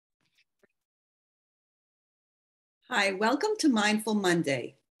Hi, welcome to Mindful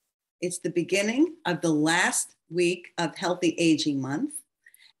Monday. It's the beginning of the last week of Healthy Aging Month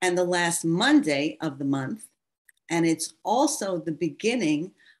and the last Monday of the month. And it's also the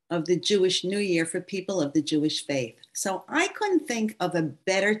beginning of the Jewish New Year for people of the Jewish faith. So I couldn't think of a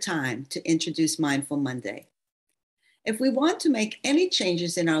better time to introduce Mindful Monday. If we want to make any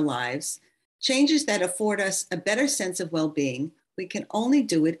changes in our lives, changes that afford us a better sense of well-being, we can only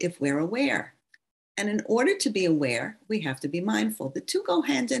do it if we're aware. And in order to be aware, we have to be mindful. The two go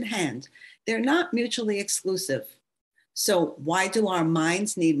hand in hand. They're not mutually exclusive. So why do our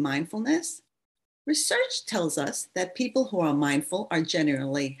minds need mindfulness? Research tells us that people who are mindful are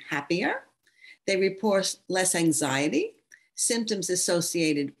generally happier. They report less anxiety, symptoms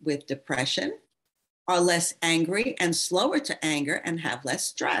associated with depression, are less angry and slower to anger and have less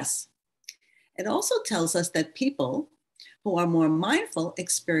stress. It also tells us that people who are more mindful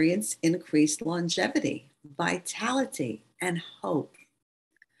experience increased longevity, vitality, and hope.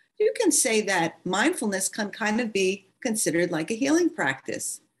 You can say that mindfulness can kind of be considered like a healing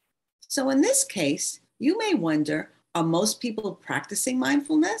practice. So in this case, you may wonder, are most people practicing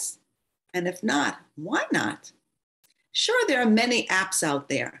mindfulness? And if not, why not? Sure, there are many apps out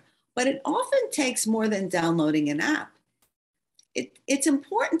there, but it often takes more than downloading an app. It's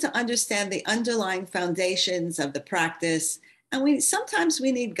important to understand the underlying foundations of the practice, and sometimes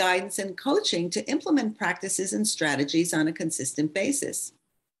we need guidance and coaching to implement practices and strategies on a consistent basis.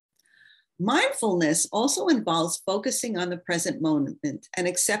 Mindfulness also involves focusing on the present moment and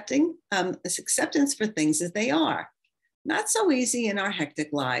accepting acceptance for things as they are. Not so easy in our hectic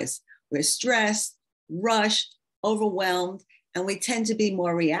lives. We're stressed, rushed, overwhelmed, and we tend to be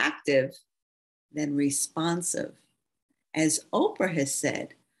more reactive than responsive. As Oprah has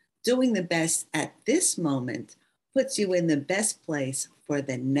said, doing the best at this moment puts you in the best place for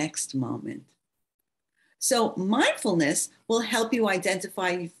the next moment. So mindfulness will help you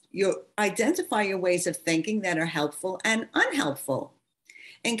identify your ways of thinking that are helpful and unhelpful,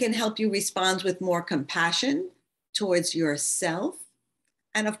 and can help you respond with more compassion towards yourself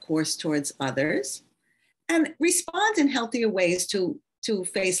and, of course, towards others, and respond in healthier ways to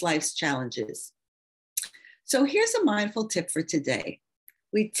face life's challenges. So here's a mindful tip for today.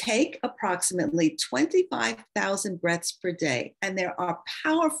 We take approximately 25,000 breaths per day, and there are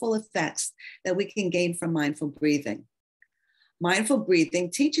powerful effects that we can gain from mindful breathing. Mindful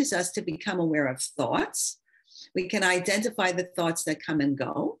breathing teaches us to become aware of thoughts. We can identify the thoughts that come and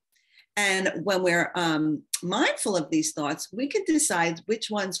go. And when we're mindful of these thoughts, we can decide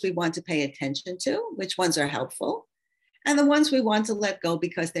which ones we want to pay attention to, which ones are helpful, and the ones we want to let go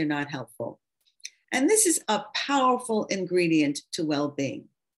because they're not helpful. And this is a powerful ingredient to well-being.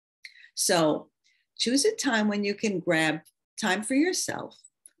 So choose a time when you can grab time for yourself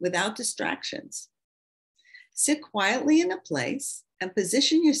without distractions. Sit quietly in a place and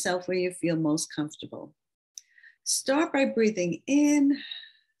position yourself where you feel most comfortable. Start by breathing in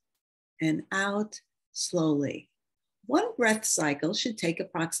and out slowly. One breath cycle should take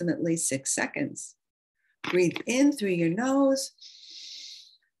approximately 6 seconds. Breathe in through your nose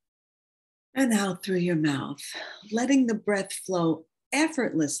and out through your mouth, letting the breath flow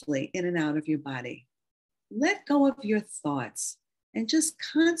effortlessly in and out of your body. Let go of your thoughts and just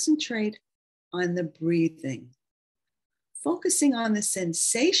concentrate on the breathing. Focusing on the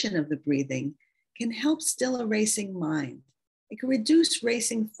sensation of the breathing can help still a racing mind. It can reduce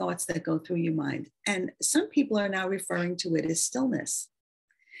racing thoughts that go through your mind. And some people are now referring to it as stillness.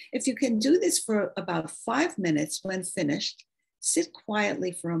 If you can do this for about 5 minutes, when finished, sit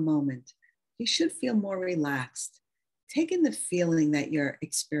quietly for a moment. You should feel more relaxed. Take in the feeling that you're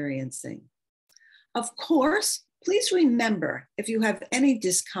experiencing. Of course, please remember, if you have any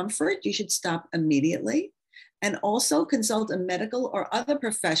discomfort, you should stop immediately, and also consult a medical or other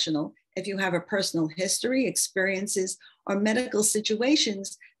professional if you have a personal history, experiences, or medical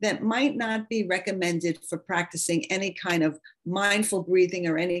situations that might not be recommended for practicing any kind of mindful breathing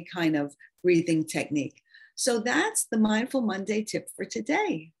or any kind of breathing technique. So that's the Mindful Monday tip for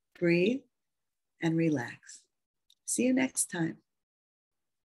today. Breathe and relax. See you next time.